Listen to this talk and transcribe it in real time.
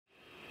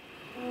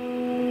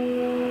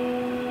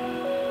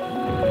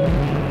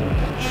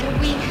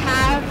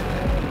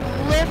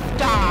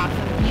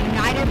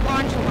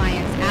Launch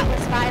Alliance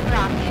Atlas V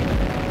rocket.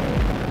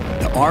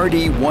 The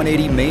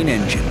RD-180 main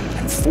engine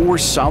and 4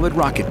 solid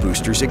rocket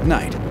boosters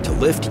ignite to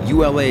lift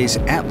ULA's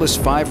Atlas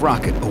V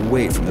rocket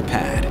away from the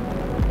pad.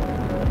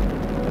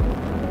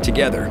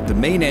 Together, the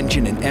main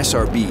engine and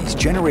SRBs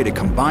generate a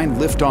combined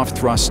liftoff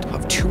thrust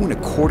of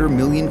 2.25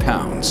 million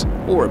pounds,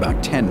 or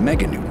about 10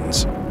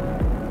 meganewtons.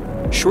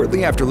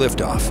 Shortly after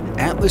liftoff,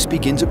 Atlas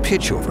begins a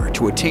pitchover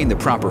to attain the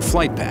proper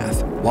flight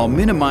path, while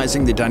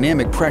minimizing the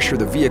dynamic pressure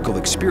the vehicle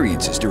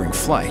experiences during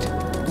flight.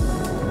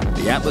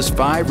 The Atlas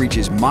V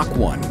reaches Mach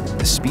 1,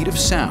 the speed of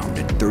sound,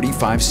 at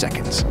 35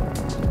 seconds.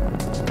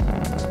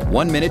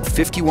 1 minute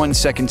 51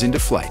 seconds into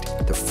flight,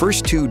 the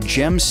first 2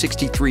 GEM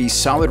 63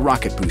 solid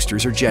rocket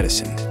boosters are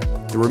jettisoned.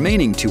 The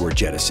remaining 2 are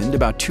jettisoned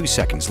about 2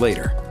 seconds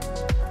later.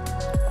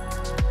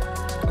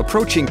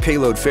 Approaching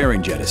payload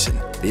fairing jettison,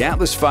 the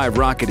Atlas V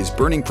rocket is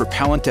burning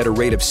propellant at a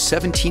rate of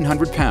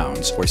 1,700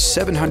 pounds or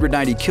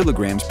 790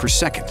 kilograms per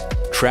second,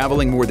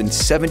 traveling more than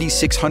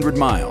 7,600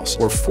 miles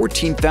or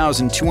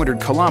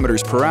 14,200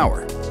 kilometers per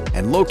hour,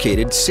 and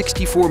located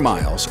 64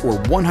 miles or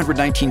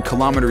 119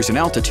 kilometers in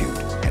altitude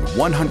and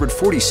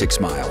 146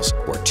 miles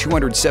or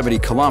 270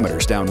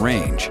 kilometers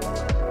downrange.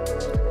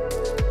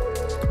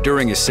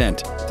 During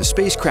ascent, the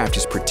spacecraft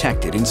is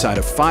protected inside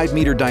a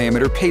 5-meter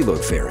diameter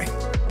payload fairing.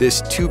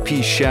 This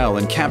 2-piece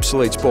shell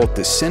encapsulates both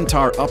the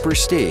Centaur upper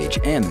stage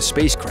and the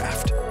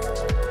spacecraft.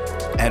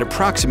 At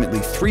approximately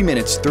 3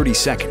 minutes 30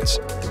 seconds,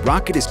 the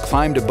rocket is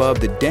climbed above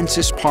the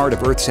densest part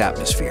of Earth's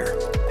atmosphere,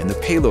 and the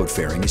payload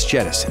fairing is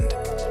jettisoned.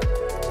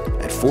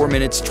 At 4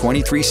 minutes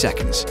 23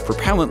 seconds,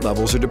 propellant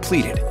levels are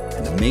depleted,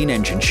 and the main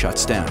engine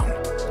shuts down.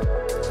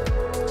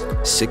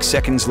 6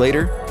 seconds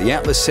later, the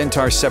Atlas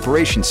Centaur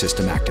separation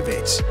system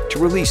activates to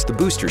release the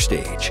booster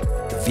stage.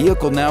 The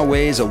vehicle now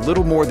weighs a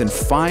little more than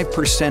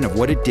 5% of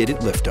what it did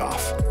at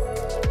liftoff.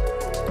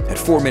 At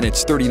 4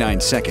 minutes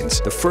 39 seconds,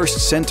 the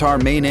first Centaur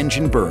main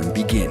engine burn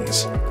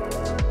begins.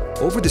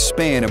 Over the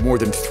span of more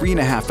than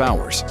 3.5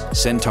 hours,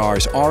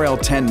 Centaur's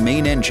RL-10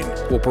 main engine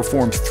will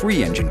perform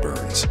 3 engine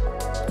burns.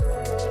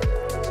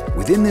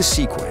 Within this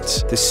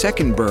sequence, the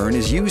second burn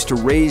is used to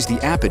raise the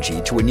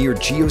apogee to a near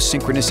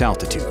geosynchronous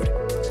altitude.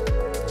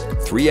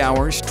 3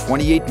 hours,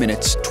 28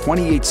 minutes,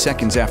 28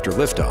 seconds after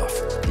liftoff,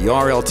 the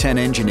RL-10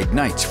 engine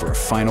ignites for a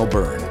final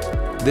burn.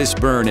 This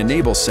burn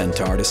enables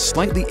Centaur to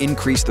slightly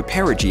increase the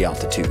perigee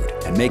altitude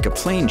and make a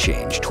plane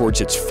change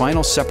towards its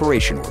final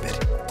separation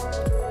orbit.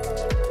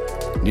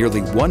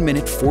 Nearly 1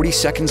 minute 40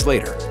 seconds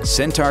later,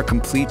 Centaur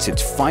completes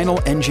its final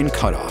engine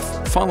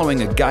cutoff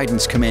following a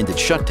guidance-commanded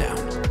shutdown,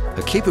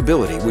 a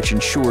capability which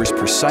ensures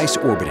precise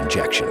orbit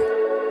injection.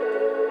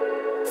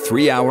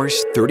 3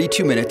 hours,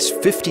 32 minutes,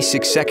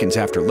 56 seconds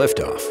after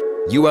liftoff,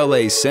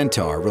 ULA's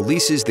Centaur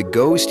releases the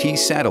GOES-T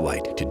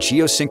satellite to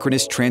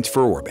geosynchronous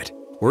transfer orbit,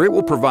 where it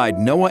will provide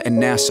NOAA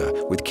and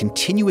NASA with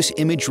continuous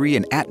imagery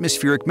and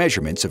atmospheric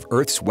measurements of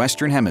Earth's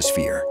western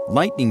hemisphere,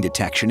 lightning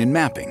detection and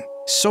mapping,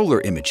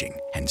 solar imaging,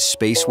 and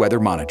space weather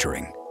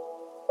monitoring.